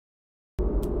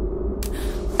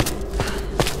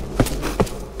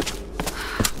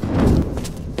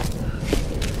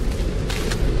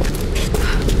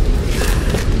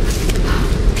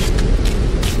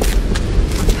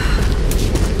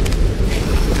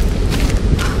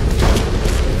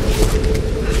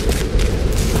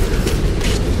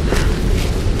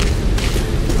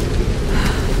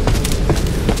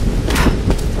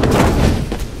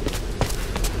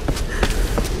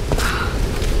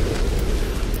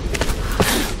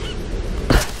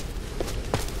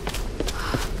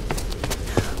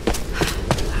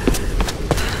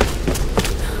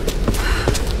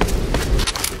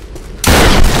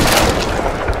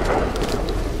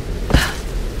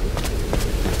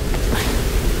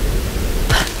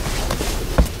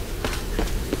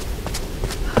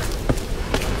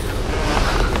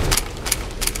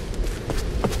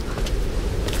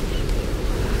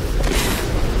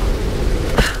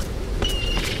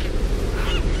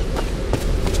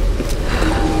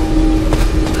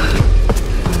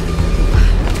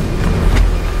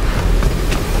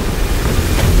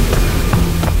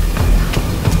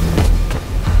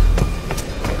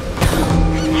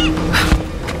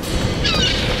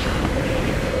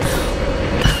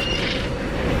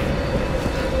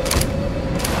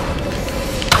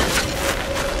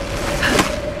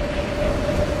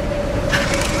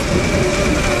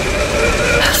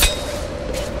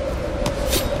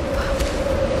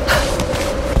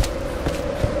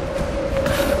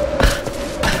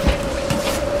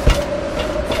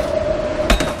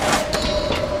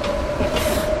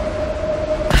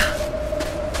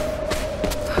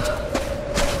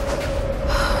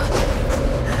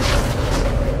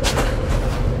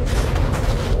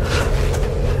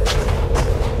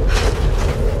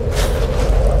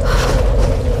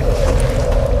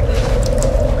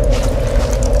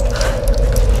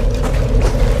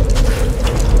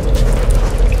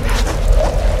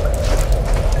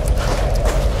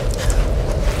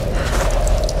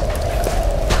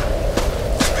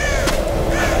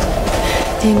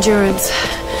The Endurance.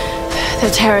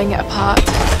 They're tearing it apart.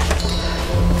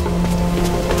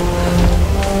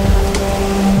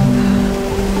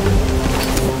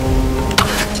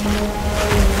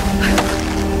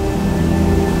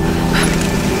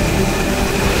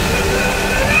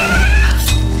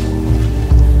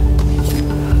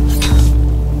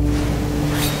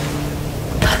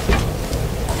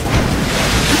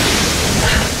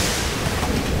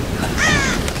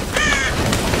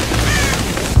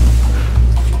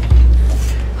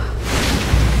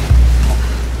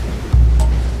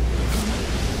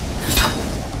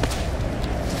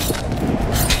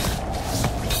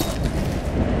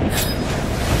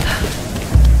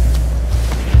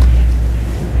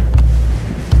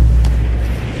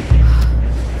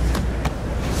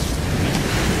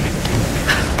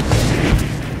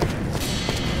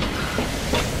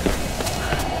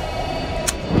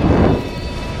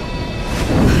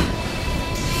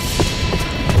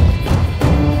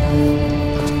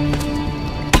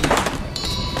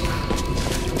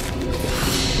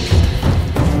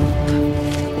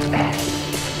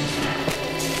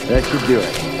 That should do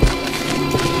it.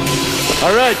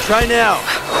 All right, try now.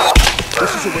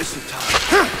 This is a waste of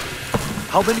time.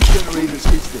 How many generators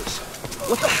is this?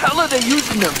 What the hell are they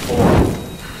using them for?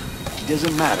 It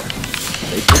doesn't matter.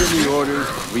 They put in the orders,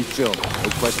 we film it. No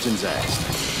questions asked.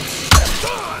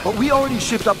 But we already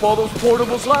shipped up all those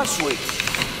portables last week.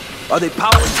 Are they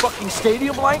powering fucking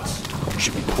stadium lights? You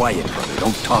should be quiet, brother.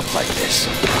 Don't talk like this.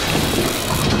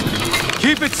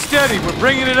 Keep it steady. We're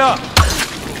bringing it up.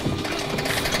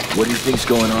 What do you think's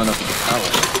going on up at the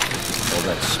tower? All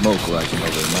that smoke rising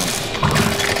over the mountain.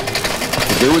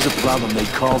 If there was a problem, they'd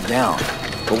call down.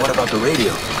 But what about the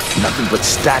radio? Nothing but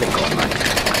static all night.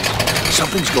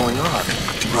 Something's going on.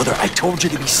 Brother, I told you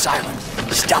to be silent.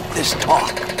 Stop this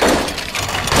talk.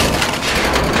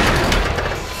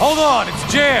 Hold on, it's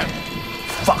jammed.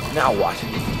 Fuck, now what?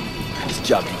 This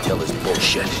job detail is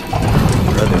bullshit.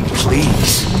 Brother,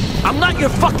 please. I'm not your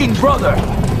fucking brother.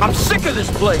 I'm sick of this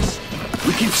place.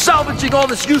 We keep salvaging all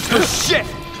this useless shit.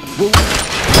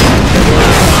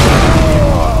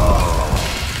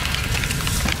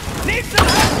 Need some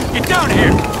help! Get down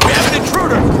here! We have an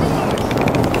intruder!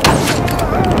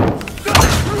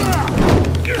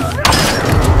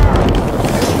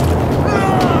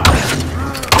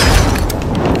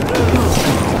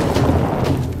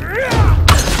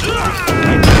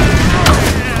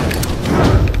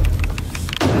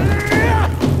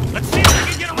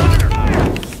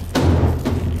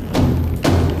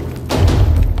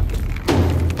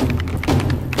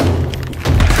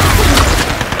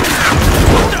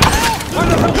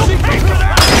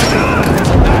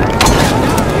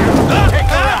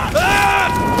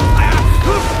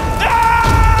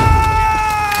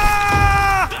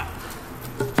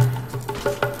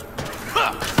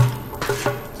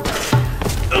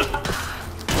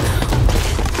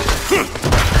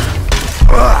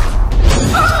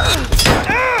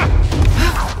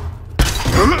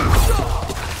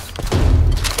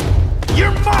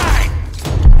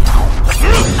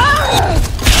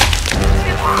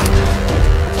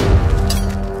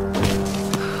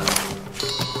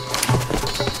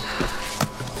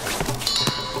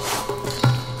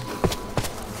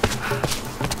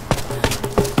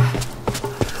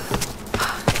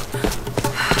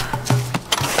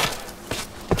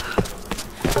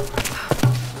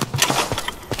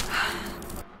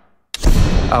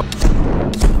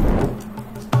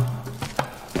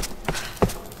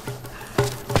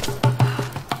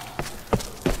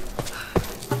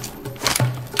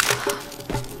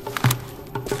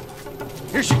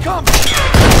 Here she comes!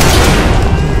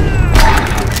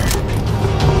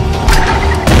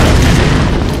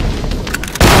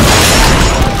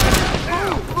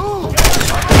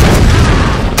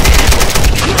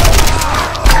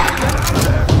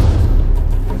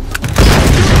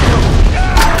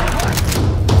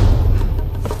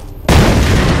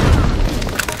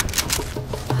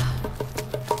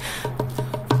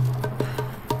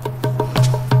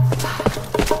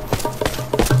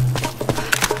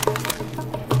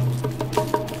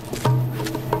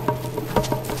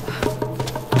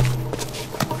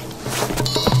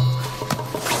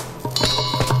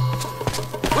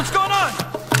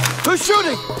 Who's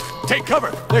shooting? Take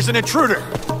cover! There's an intruder!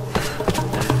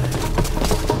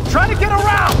 Try to get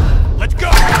around! Let's go!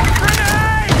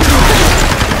 Grenade!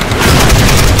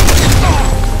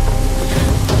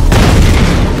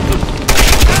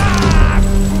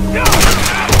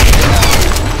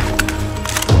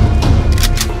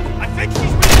 I think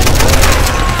she's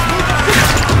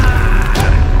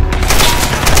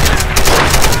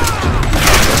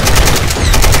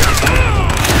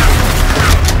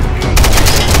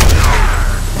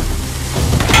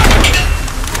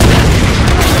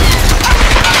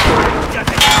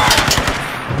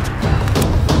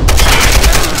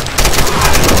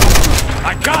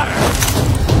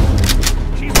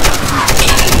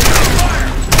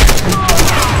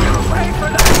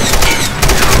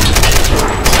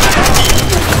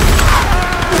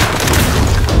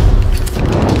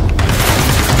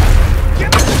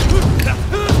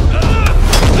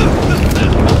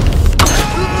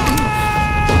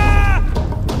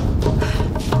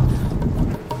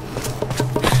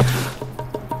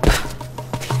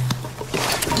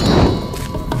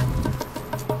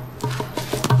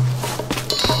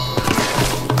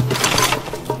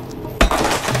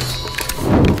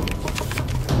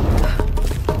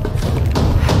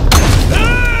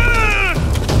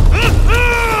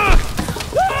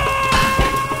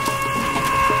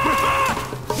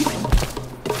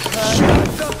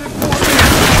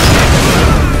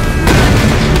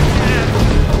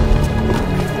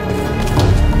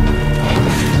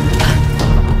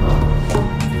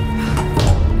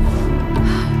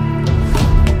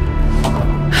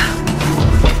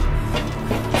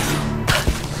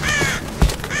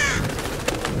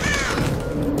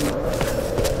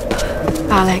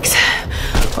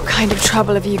kind of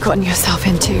trouble have you gotten yourself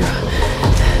into?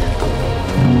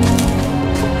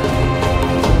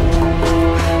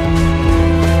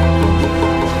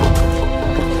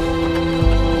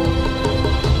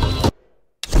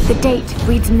 The date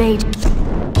reads May.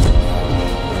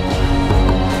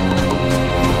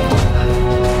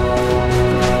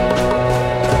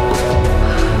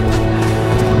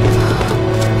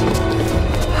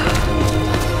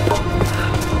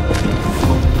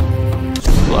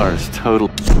 Lars,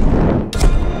 total.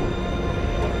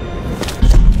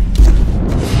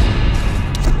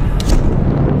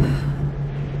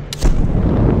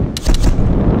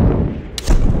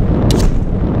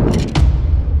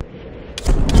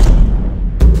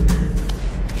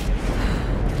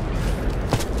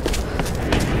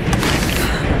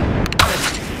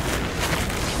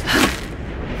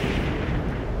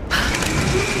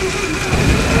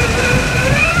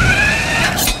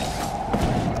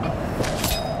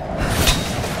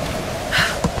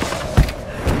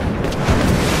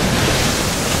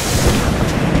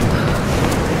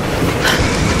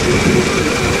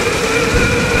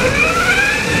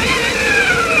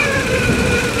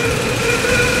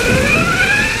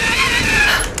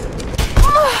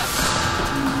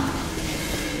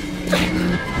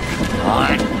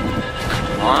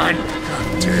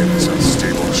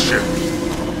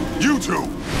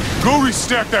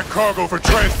 Stack that cargo for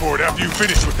transport after you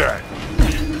finish with that.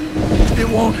 It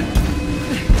won't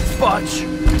budge.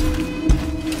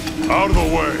 Out of the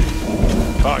way.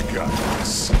 I got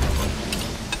this.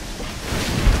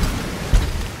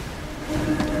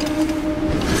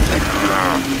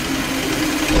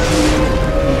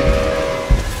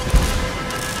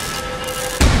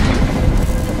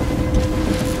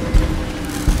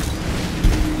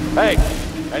 Hey,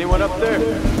 anyone up there?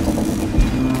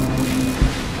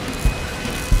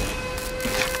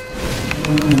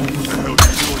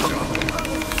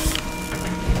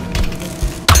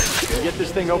 Can you get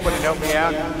this thing open and help me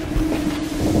out?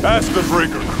 Ask the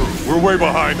breaker crew. We're way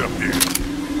behind up here.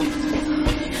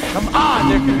 Come on,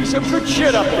 there could be some good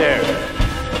shit up there.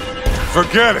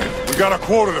 Forget it. We got a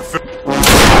quota to fill.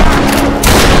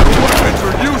 Weapons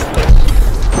are useless.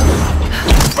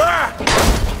 Back!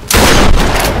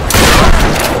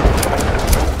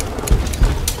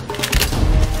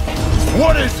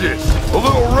 What is this? A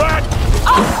little rat?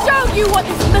 I'll show you what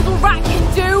this little rat can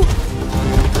do!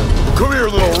 Come here,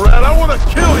 little rat. I want to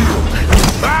kill you.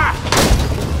 Ah!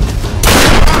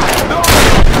 No!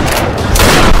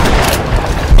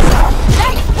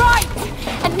 That's right!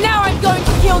 And now I'm going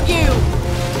to kill you!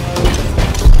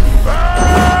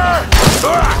 Ah!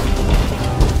 Ah!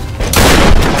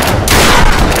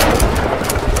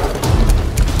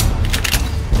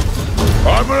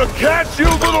 I'm gonna catch you,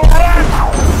 little rat!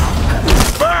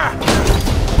 Ah!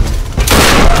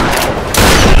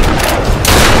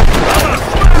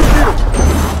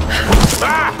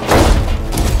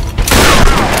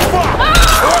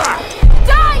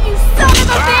 Die, you son of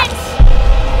a bitch!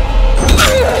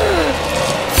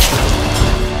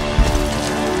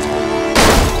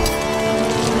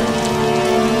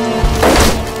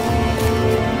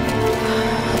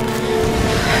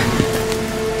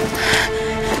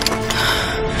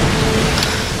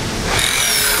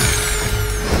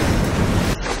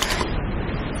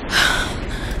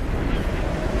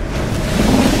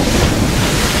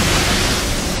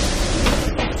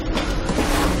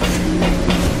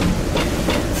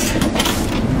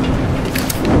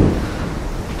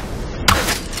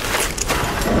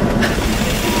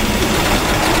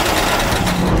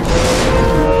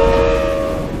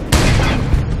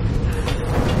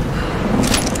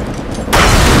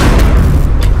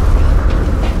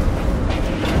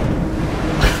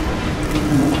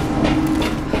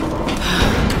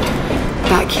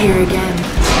 Back here again.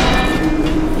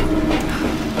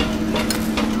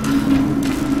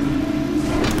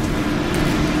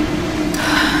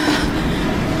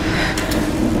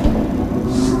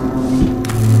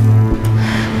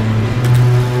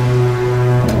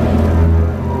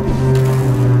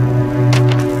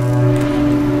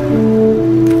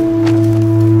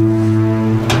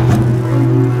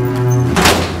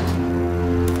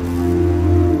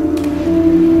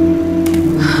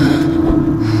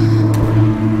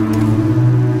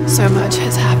 So much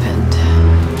has happened.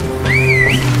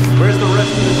 Where's the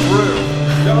rest of the crew?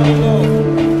 Down below.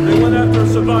 They went after a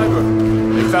survivor.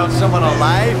 They found someone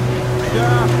alive?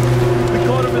 Yeah. We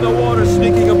caught him in the water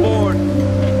sneaking aboard.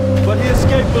 But he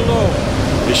escaped below.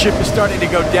 The ship is starting to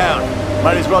go down.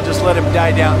 Might as well just let him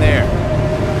die down there.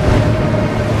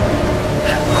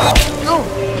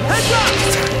 Heads up!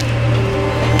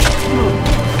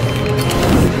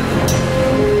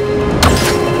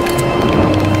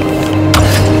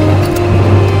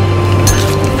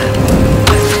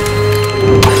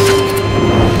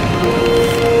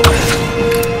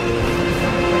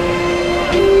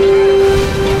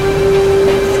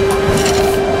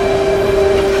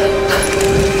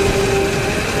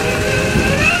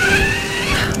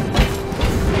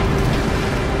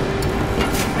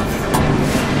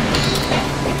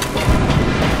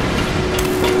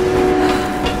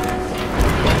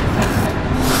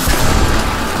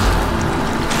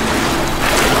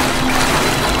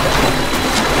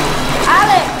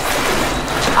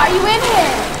 you in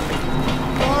here?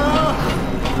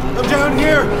 I'm down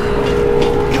here!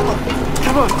 Come on,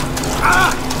 come on!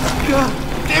 Ah! God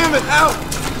damn it! Ow!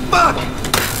 Fuck!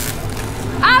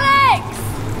 Alex!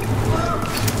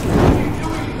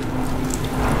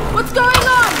 What's going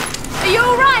on? Are you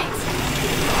alright?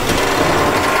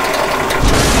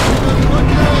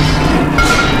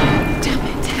 Damn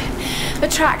it. The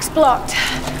track's blocked.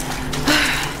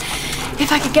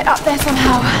 If I could get up there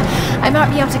somehow, I might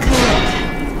be able to clear it.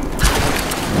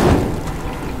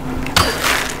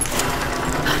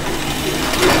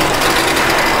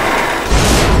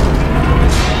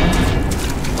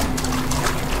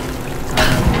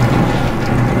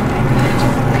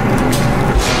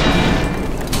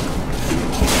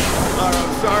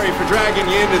 Sorry for dragging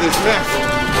you into this mess.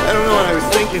 I don't know what I was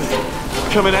thinking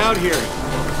coming out here. I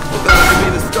thought I could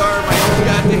be the star of my own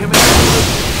goddamn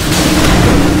episode.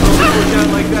 Oh, it worked out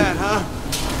like that, huh?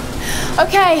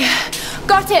 Okay,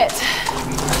 got it.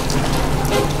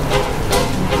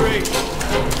 Great.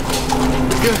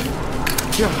 Good.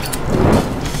 God,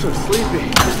 I'm so sleepy.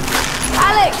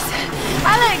 Alex!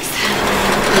 Alex!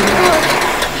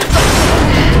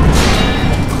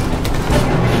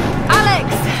 Alex!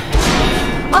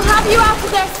 I'll have you out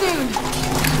of there soon.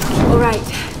 All right,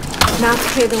 now to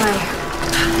clear the way.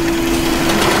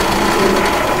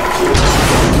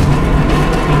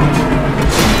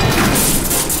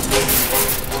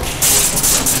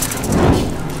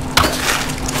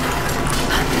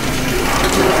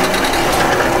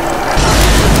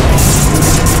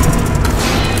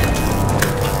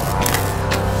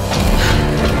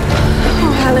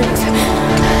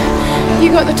 You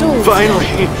got the tools.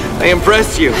 Finally, I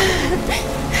impressed you.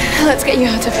 Let's get you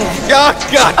out of here. Oh,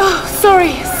 God! Oh,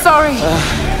 sorry.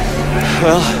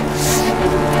 Well,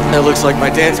 that looks like my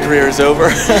dance career is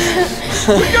over.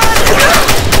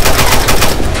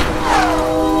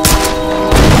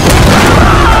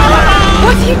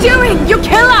 What are you doing? You'll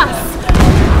kill us!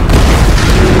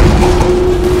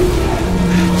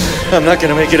 I'm not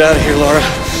gonna make it out of here, Laura.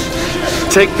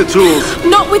 Take the tools.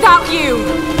 Not without you!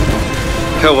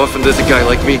 How often does a guy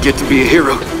like me get to be a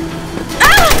hero?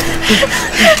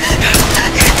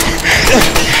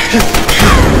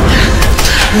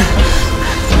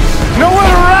 Nowhere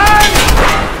to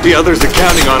run! The others are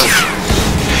counting on us.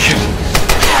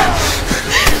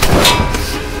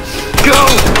 Go!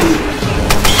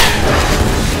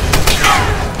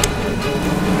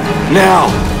 Now!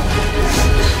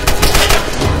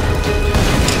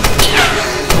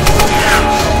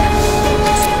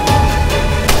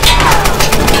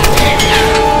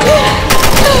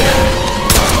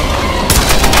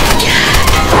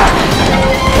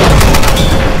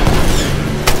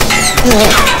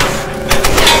 Yeah.